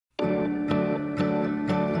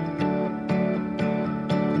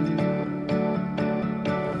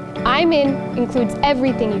IMIN includes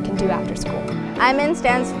everything you can do after school. IMIN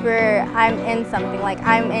stands for I'm in something, like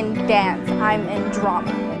I'm in dance, I'm in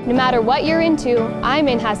drama. No matter what you're into,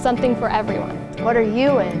 IMIN has something for everyone. What are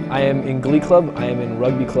you in? I am in Glee Club, I am in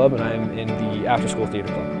Rugby Club, and I am in the After School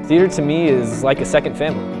Theater Club. Theater to me is like a second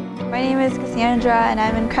family. My name is Cassandra and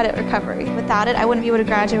I'm in credit recovery. Without it, I wouldn't be able to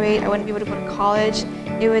graduate, I wouldn't be able to go to college.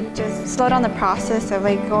 It would just slow down the process of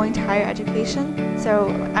going to higher education. So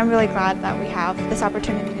I'm really glad that we have this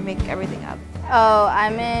opportunity to make everything up. Oh,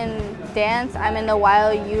 I'm in dance, I'm in the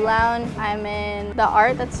Wild U Lounge, I'm in the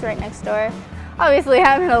art that's right next door. Obviously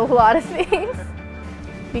I'm in a lot of things.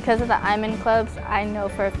 Because of the IMIN clubs, I know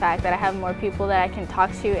for a fact that I have more people that I can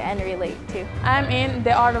talk to and relate to. I'm in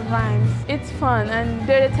the art of rhymes. It's fun, and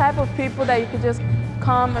they're the type of people that you can just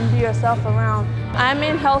come and be yourself around.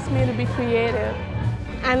 IMIN helps me to be creative.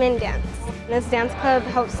 I'm in dance. This dance club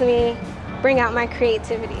helps me bring out my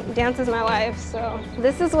creativity. Dance is my life, so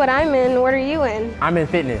this is what I'm in. What are you in? I'm in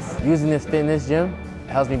fitness. Using this fitness gym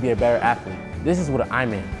helps me be a better athlete. This is what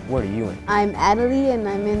I'm in. What are you in? I'm Adelie and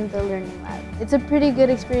I'm in the Learning Lab. It's a pretty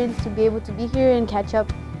good experience to be able to be here and catch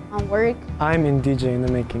up on work. I'm in DJ in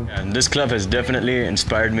the making. And this club has definitely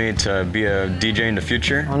inspired me to be a DJ in the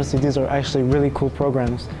future. Honestly, these are actually really cool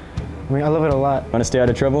programs. I mean, I love it a lot. Want to stay out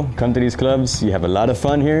of trouble? Come to these clubs. You have a lot of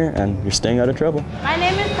fun here and you're staying out of trouble. My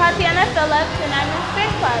name is Tatiana Phillips and I'm in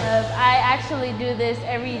Spin Club. I actually do this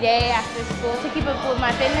every day after school. To keep up with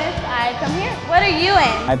my fitness, I come here. What are you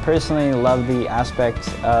in? I personally love the aspect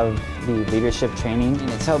of the leadership training.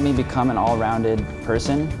 It's helped me become an all-rounded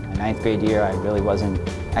person. My 9th grade year, I really wasn't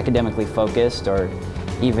academically focused or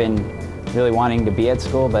even really wanting to be at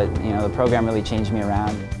school, but the program really changed me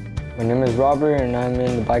around. My name is Robert and I'm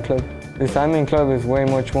in the bike club. This IMIN club is way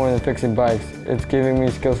much more than fixing bikes. It's giving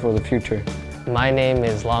me skills for the future. My name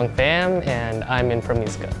is Long Pham and I'm in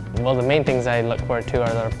Promuska. Well, the main things I look forward to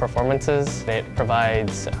are the performances. It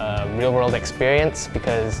provides a real-world experience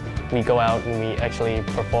because we go out and we actually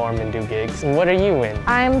perform and do gigs. And what are you in?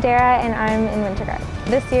 I'm Dara and I'm in Winter Guard.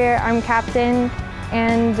 This year I'm captain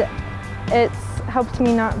and it's helped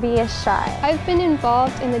me not be as shy. I've been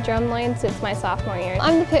involved in the drum line since my sophomore year.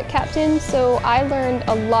 I'm the pit captain, so I learned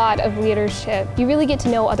a lot of leadership. You really get to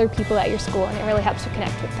know other people at your school and it really helps you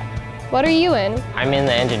connect with them. What are you in? I'm in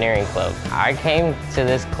the engineering club. I came to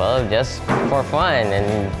this club just for fun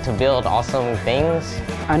and to build awesome things.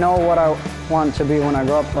 I know what I want to be when I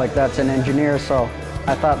grow up, that's an engineer, so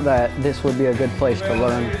I thought that this would be a good place to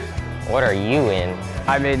learn. What are you in?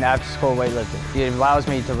 I'm in after-school weightlifting. It allows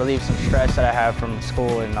me to relieve some stress that I have from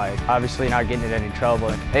school and obviously not getting in any trouble.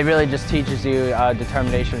 It really just teaches you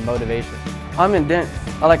determination and motivation. I'm in dance.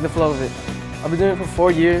 I like the flow of it. I've been doing it for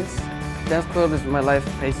 4 years. Dance club is my life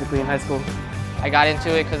basically in high school. I got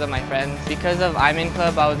into it because of my friends. Because of IMIN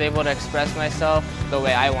Club, I was able to express myself the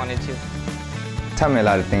way I wanted to. It taught me a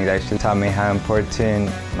lot of things actually. It taught me how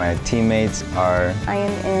important my teammates are. I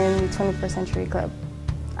am in 21st Century Club.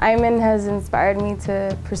 IMIN has inspired me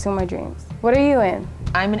to pursue my dreams. What are you in?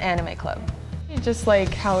 I'm in Anime Club. Just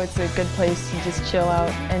like how it's a good place to just chill out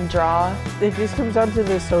and draw. It just comes down to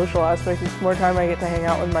the social aspect. It's more time I get to hang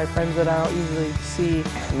out with my friends that I don't usually see.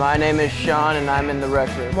 My name is Sean and I'm in the rec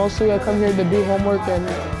room. Mostly I come here to do homework and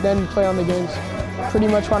then play on the games. Pretty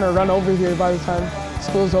much want to run over here by the time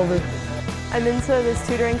school's over. I'm into this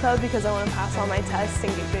tutoring club because I want to pass all my tests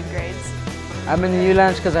and get good grades. I'm in the U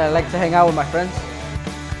Lounge because I like to hang out with my friends.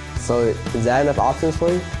 So is that enough options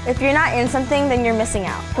for you? If you're not in something, then you're missing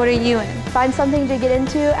out. What are you in? Find something to get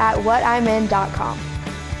into at whatimin.com.